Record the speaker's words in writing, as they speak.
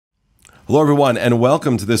Hello, everyone, and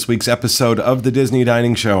welcome to this week's episode of the Disney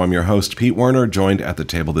Dining Show. I'm your host, Pete Werner, joined at the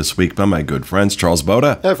table this week by my good friends, Charles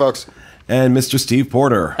Boda. Hey, folks. And Mr. Steve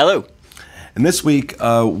Porter. Hello. And this week,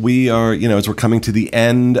 we are, as we're coming to the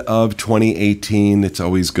end of 2018, it's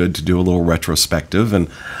always good to do a little retrospective. And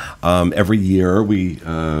every year,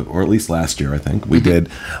 or at least last year, I think, we did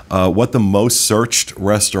what the most searched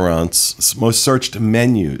restaurants, most searched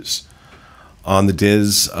menus on the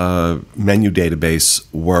Diz menu database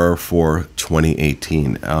were for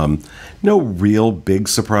 2018. No real big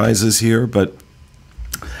surprises here, but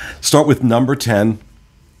start with number 10.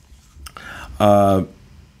 And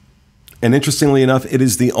interestingly enough, it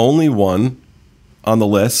is the only one on the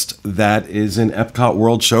list that is in Epcot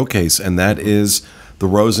World Showcase, and that is the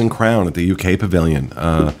Rose and Crown at the UK Pavilion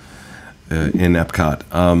in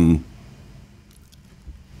Epcot.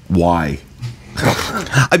 Why?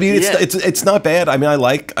 I mean, it's not bad. I mean, I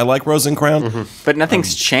like Rose and Crown, but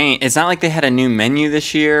nothing's changed. It's not like they had a new menu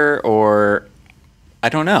this year, or I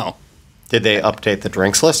don't know. Did they update the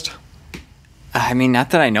drinks list? I mean,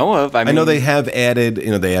 not that I know of. I know they have added.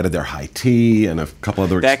 They added their high tea and a couple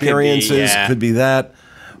other experiences. Could be that,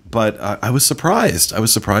 but I was surprised. I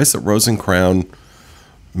was surprised that Rose and Crown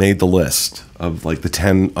made the list of like the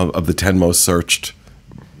 10 of the 10 most searched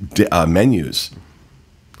menus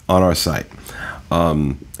on our site.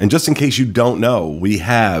 And just in case you don't know, we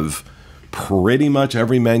have pretty much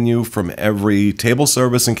every menu from every table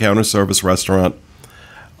service and counter service restaurant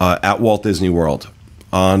at Walt Disney World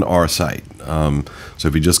on our site. So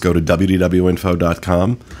if you just go to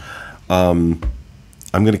www.info.com, I'm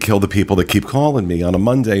going to kill the people that keep calling me on a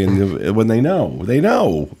Monday and when they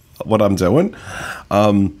know what I'm doing.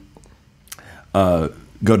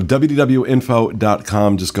 Go to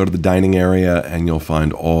www.info.com, just go to the dining area, and you'll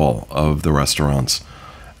find all of the restaurants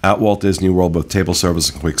at Walt Disney World, both table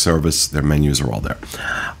service and quick service. Their menus are all there.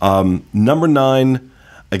 Number 9,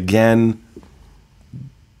 again,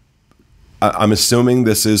 I'm assuming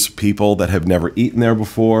this is people that have never eaten there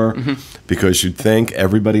before, because you'd think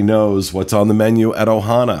everybody knows what's on the menu at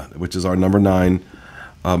Ohana, which is our number 9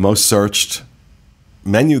 most searched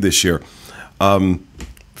menu this year.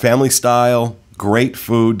 Family style. Great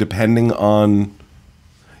food, depending on,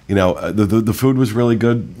 the food was really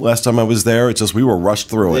good last time I was there. It's just we were rushed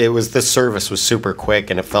through it. The service was super quick,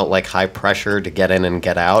 and it felt like high pressure to get in and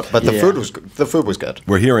get out. But the food was good.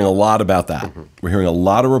 We're hearing a lot about that. We're hearing a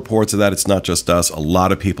lot of reports of that. It's not just us. A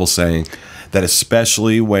lot of people saying that,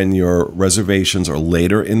 especially when your reservations are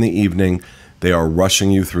later in the evening, they are rushing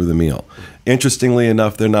you through the meal. Interestingly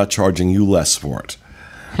enough, they're not charging you less for it.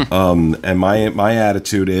 And my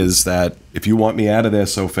attitude is that if you want me out of there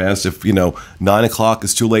so fast, if 9 o'clock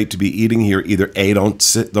is too late to be eating here, either A, don't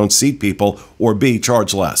seat people, or B,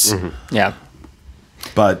 charge less. Yeah.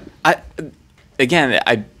 But I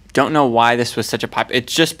don't know why this was such a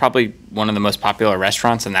it's just probably one of the most popular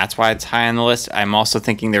restaurants, and that's why it's high on the list. I'm also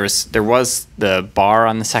thinking there was the bar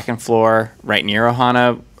on the second floor right near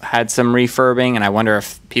Ohana had some refurbing, and I wonder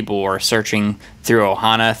if people were searching through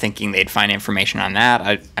Ohana thinking they'd find information on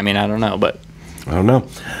that. I mean, I don't know, but I don't know.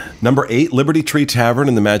 Number 8, Liberty Tree Tavern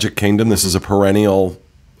in the Magic Kingdom. This is a perennial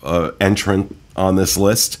entrant on this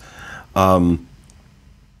list. Again,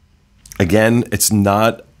 it's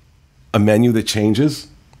not a menu that changes,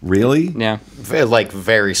 really. Yeah. Like,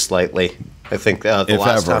 very slightly. I think the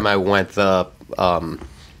last time I went, the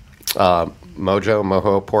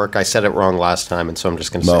Mojo pork. I said it wrong last time, and so I'm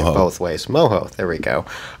just going to say it both ways. Mojo, there we go.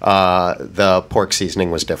 The pork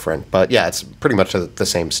seasoning was different, but yeah, it's pretty much the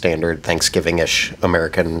same standard Thanksgiving-ish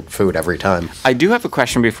American food every time. I do have a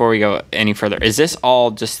question before we go any further. Is this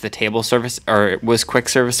all just the table service, or was quick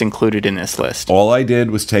service included in this list? All I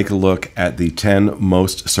did was take a look at the 10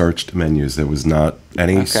 most searched menus. There was not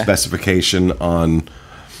any specification on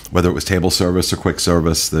whether it was table service or quick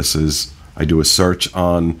service. I do a search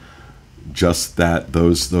on just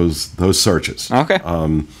those searches. Okay.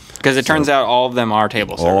 Because it turns out all of them are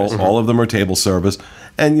table service. All of them are table service,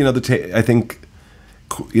 and I think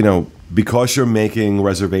because you're making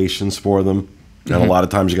reservations for them, and a lot of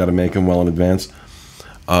times you got to make them well in advance.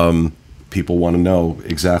 People want to know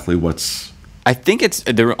exactly what's. I think it's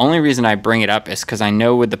the only reason I bring it up is because I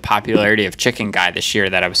know with the popularity of Chicken Guy this year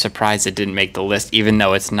that I was surprised it didn't make the list, even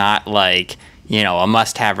though it's not like a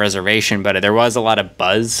must-have reservation, but there was a lot of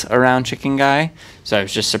buzz around Chicken Guy, so I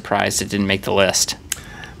was just surprised it didn't make the list.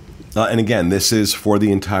 And again, this is for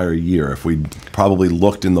the entire year. If we probably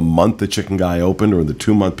looked in the month that Chicken Guy opened or the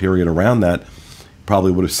 2-month period around that,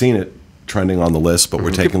 probably would have seen it trending on the list, but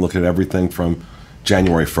we're taking a look at everything from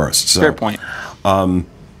January 1st. So, fair point.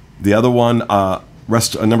 The other one,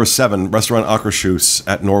 number 7, Restaurant Akershus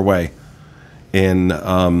at Norway in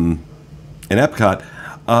In Epcot.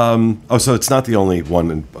 So it's not the only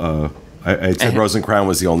one. I said Rose and Crown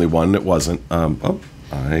was the only one. It wasn't. There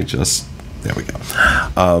we go.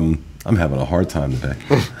 I'm having a hard time today.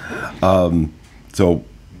 So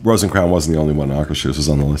Rose and Crown wasn't the only one. Akershus was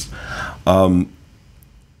on the list.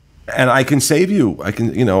 And I can save you.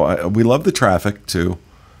 We love the traffic to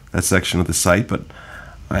that section of the site, but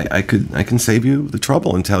I can save you the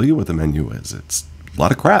trouble and tell you what the menu is. It's a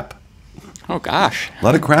lot of crap. Oh gosh, a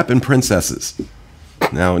lot of crap and princesses.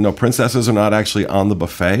 Now, no, princesses are not actually on the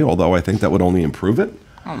buffet, although I think that would only improve it.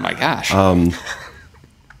 Oh my gosh.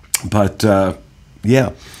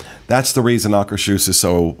 Yeah, that's the reason Akershus is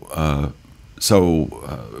so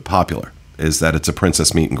popular, is that it's a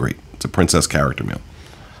princess meet and greet. It's a princess character meal.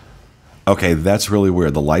 Okay, that's really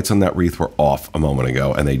weird. The lights on that wreath were off a moment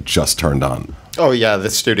ago, and they just turned on. Oh, yeah, the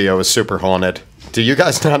studio is super haunted. Do you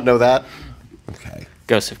guys not know that? Okay.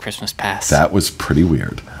 Ghost of Christmas Past. That was pretty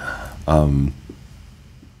weird.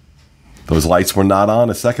 Those lights were not on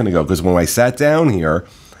a second ago, because when I sat down here,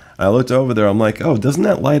 I looked over there, I'm like, oh, doesn't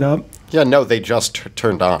that light up? Yeah, no, they just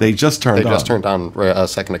turned on. They just turned on a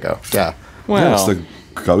second ago. Yeah. Well. Yeah, it's the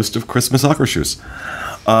Ghost of Christmas Akershus.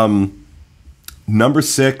 Number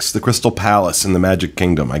 6, the Crystal Palace in the Magic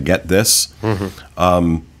Kingdom. I get this.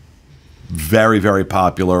 Mm-hmm. Very, very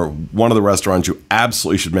popular. One of the restaurants you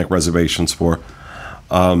absolutely should make reservations for.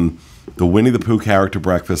 The Winnie the Pooh character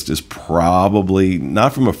breakfast is probably,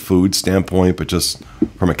 not from a food standpoint, but just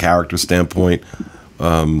from a character standpoint,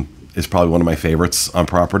 is probably one of my favorites on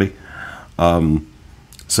property.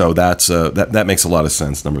 So that makes a lot of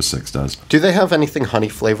sense. Number 6 does. Do they have anything honey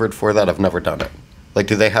flavored for that? I've never done it. Like,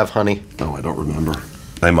 do they have honey? No, I don't remember.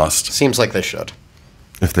 They must. Seems like they should.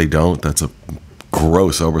 If they don't, that's a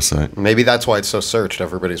gross oversight. Maybe that's why it's so searched.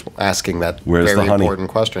 Everybody's asking that Where's very the honey? important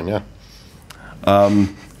question, yeah.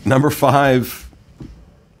 Number 5,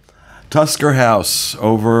 Tusker House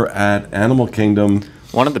over at Animal Kingdom.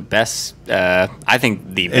 One of the best, I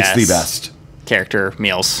think the best. It's the best. Character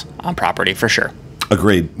meals on property, for sure.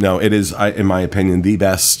 Agreed. No, it is, in my opinion, the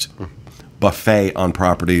best buffet on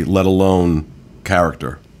property, let alone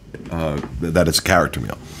character. That it's a character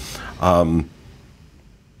meal. Do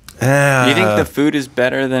you think the food is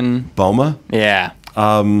better than Boma? Yeah.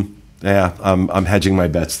 Yeah, I'm hedging my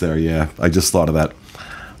bets there. Yeah, I just thought of that.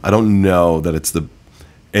 I don't know that it's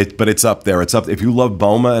but it's up there. It's up. If you love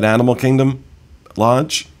Boma at Animal Kingdom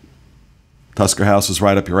Lodge, Tusker House is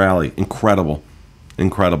right up your alley. Incredible.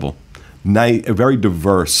 A very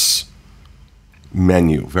diverse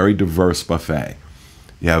menu, very diverse buffet.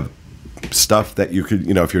 You have stuff that you could,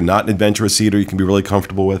 if you're not an adventurous eater, you can be really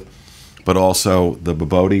comfortable with, but also the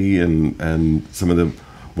bobotie and some of the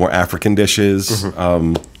more African dishes.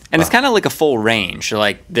 Mm-hmm. And it's kind of like a full range.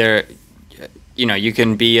 Like you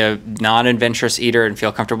can be a non-adventurous eater and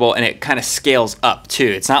feel comfortable, and it kind of scales up too.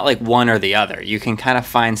 It's not like one or the other. You can kind of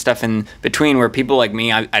find stuff in between where people like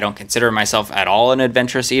me, I don't consider myself at all an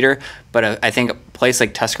adventurous eater, but I think a place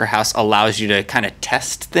like Tusker House allows you to kind of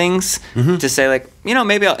test things to say like,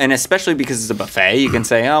 maybe and especially because it's a buffet, you can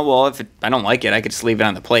say, oh, well, if I don't like it, I could just leave it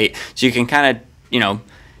on the plate. So you can kind of,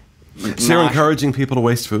 So you're encouraging people to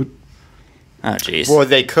waste food? Oh, jeez. Well,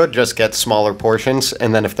 they could just get smaller portions,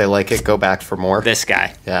 and then if they like it, go back for more. This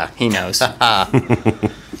guy. Yeah. He knows.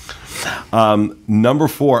 Number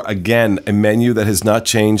 4, again, a menu that has not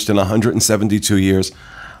changed in 172 years.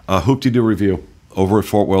 Hoop-de-Doo Review over at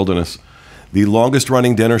Fort Wilderness. The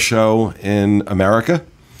longest-running dinner show in America.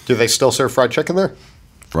 Do they still serve fried chicken there?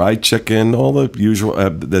 Fried chicken, all the usual,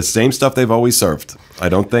 the same stuff they've always served. I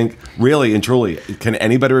don't think, really and truly, can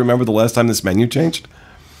anybody remember the last time this menu changed?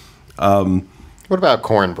 What about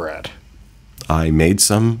cornbread? I made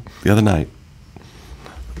some the other night.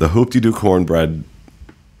 The Hoop-de-Doo cornbread,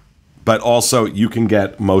 but also you can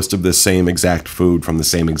get most of the same exact food from the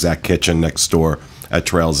same exact kitchen next door at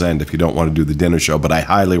Trail's End if you don't want to do the dinner show, but I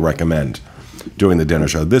highly recommend doing the dinner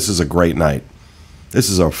show. This is a great night. This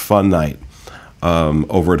is a fun night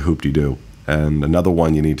over at Hoop-de-Doo, and another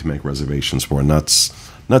one you need to make reservations for. Not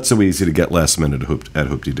so easy to get last minute at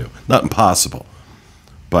Hoop-de-Doo. Not impossible,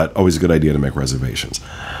 but always a good idea to make reservations.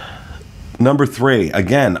 Number 3,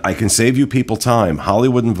 again, I can save you people time,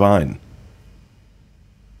 Hollywood and Vine.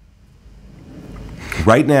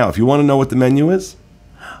 Right now, if you want to know what the menu is,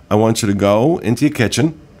 I want you to go into your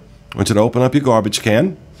kitchen, I want you to open up your garbage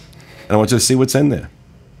can, and I want you to see what's in there.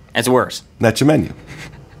 It's worse. That's your menu.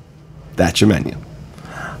 That's your menu.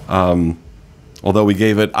 Although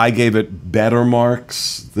I gave it better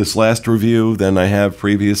marks this last review than I have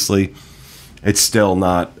previously. It's still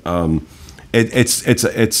not.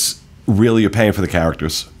 It's really, you're paying for the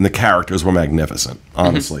characters, and the characters were magnificent.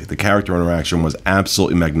 Honestly, the character interaction was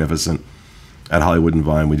absolutely magnificent. at Hollywood and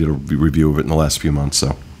Vine. We did a review of it in the last few months.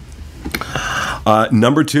 So,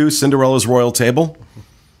 number 2, Cinderella's Royal Table.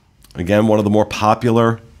 Again, one of the more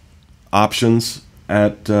popular options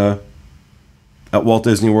at Walt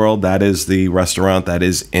Disney World. That is the restaurant that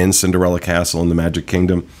is in Cinderella Castle in the Magic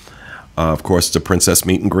Kingdom. Of course, it's a princess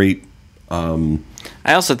meet and greet.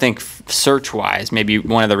 I also think search-wise, maybe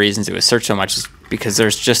one of the reasons it was searched so much is because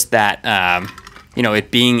there's just that,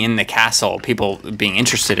 it being in the castle, people being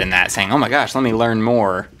interested in that, saying, oh my gosh, let me learn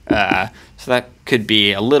more. So that could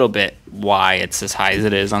be a little bit why it's as high as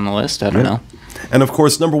it is on the list. I don't know. And of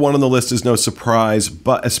course, number 1 on the list is no surprise,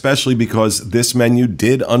 but especially because this menu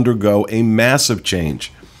did undergo a massive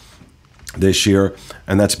change this year,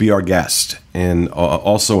 and that's Be Our Guest,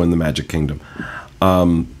 also in the Magic Kingdom.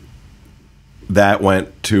 That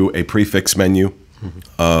went to a prefix menu.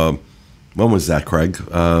 When was that, Craig?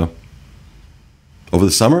 Over the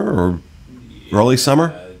summer or early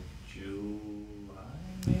summer?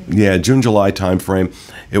 Yeah, June, July timeframe.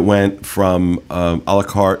 It went from a la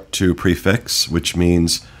carte to prefix, which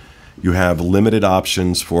means you have limited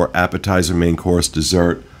options for appetizer, main course,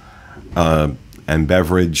 dessert, and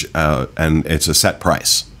beverage, and it's a set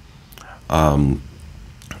price. And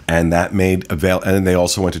that made and they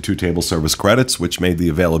also went to 2 table service credits, which made the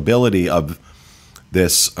availability of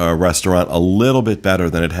this restaurant a little bit better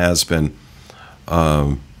than it has been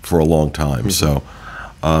for a long time.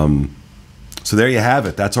 Mm-hmm. So there you have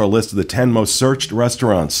it. That's our list of the 10 most searched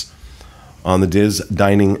restaurants on the Diz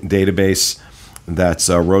Dining database. That's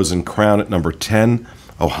Rose and Crown at number 10,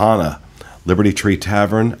 Ohana, Liberty Tree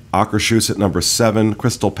Tavern, Akershus at number 7,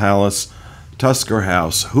 Crystal Palace, Tusker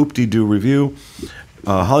House, Hoop-Dee-Doo Review,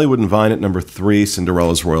 Hollywood and Vine at number 3,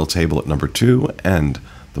 Cinderella's Royal Table at number 2, and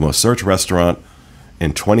the most searched restaurant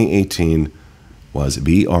in 2018 was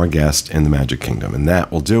Be Our Guest in the Magic Kingdom. And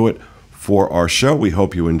that will do it for our show. We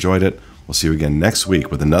hope you enjoyed it. We'll see you again next week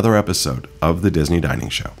with another episode of the Disney Dining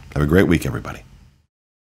Show. Have a great week, everybody.